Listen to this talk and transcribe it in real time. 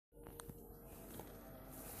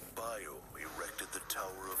Biome erected the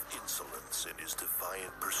Tower of Insolence in his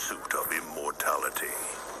defiant pursuit of immortality.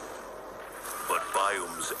 But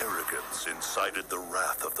Biome's arrogance incited the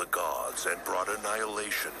wrath of the gods and brought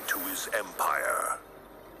annihilation to his empire.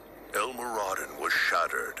 Elmoradin was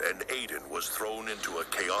shattered, and Aiden was thrown into a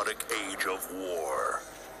chaotic age of war.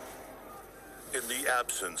 In the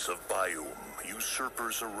absence of Biome,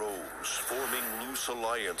 usurpers arose, forming loose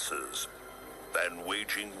alliances and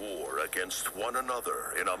waging war against one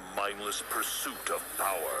another in a mindless pursuit of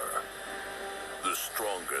power. The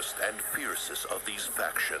strongest and fiercest of these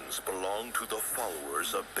factions belonged to the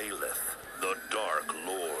followers of Baelith, the Dark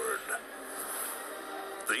Lord.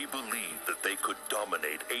 They believed that they could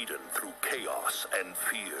dominate Aiden through chaos and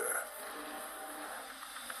fear.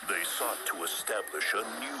 They sought to establish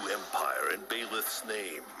a new empire in Baelith's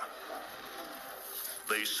name.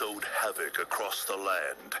 They sowed havoc across the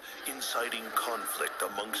land, inciting conflict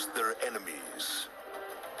amongst their enemies.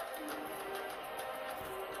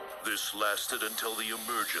 This lasted until the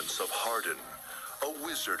emergence of Hardin, a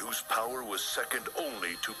wizard whose power was second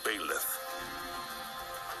only to Baelith.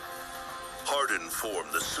 Hardin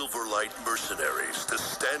formed the Silverlight Mercenaries to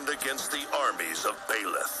stand against the armies of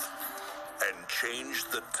Baelith and change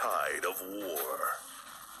the tide of war.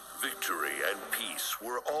 Victory and peace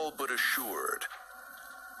were all but assured.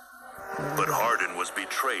 But Hardin was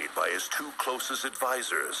betrayed by his two closest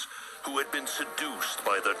advisors, who had been seduced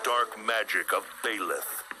by the dark magic of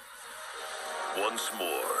Baelith. Once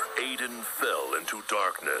more, Aiden fell into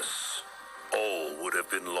darkness. All would have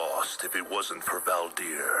been lost if it wasn't for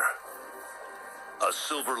Valdir, a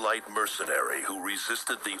Silverlight mercenary who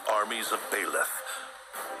resisted the armies of Baelith.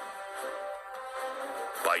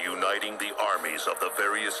 By uniting the armies of the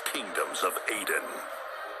various kingdoms of Aiden,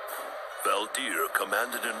 Valdir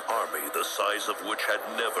commanded an army the size of which had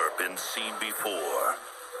never been seen before.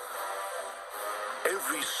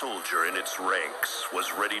 Every soldier in its ranks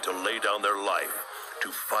was ready to lay down their life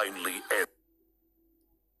to finally end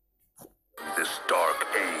this dark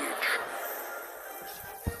age.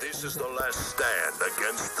 This is the last stand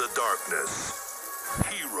against the darkness.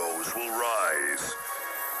 Heroes will rise.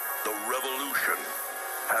 The revolution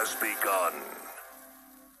has begun.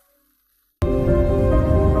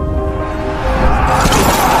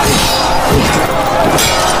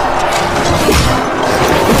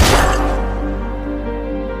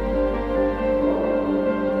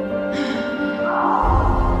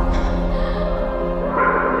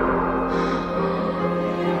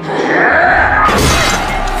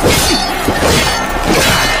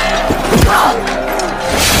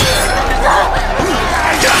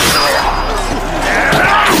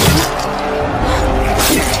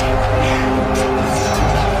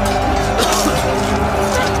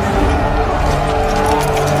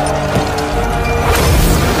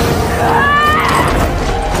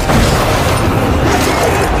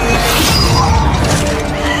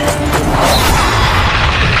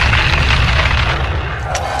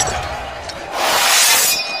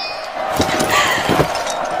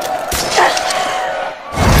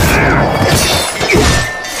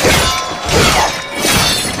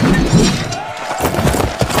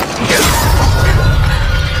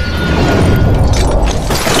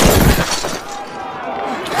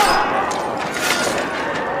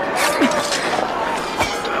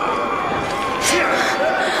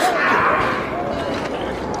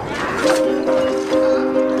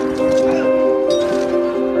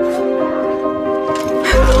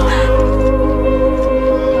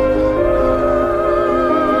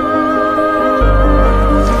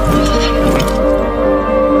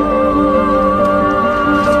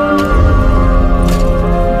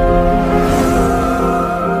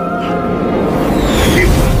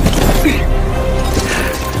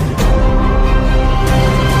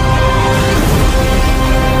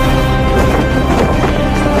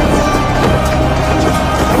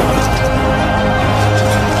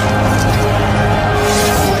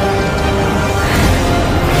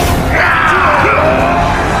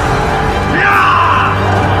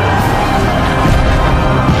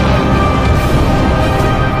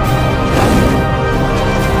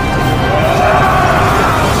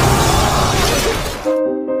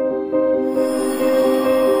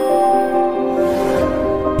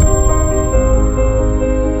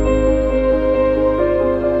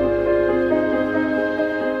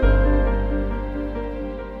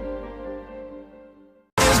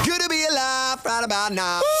 Right about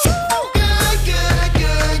now.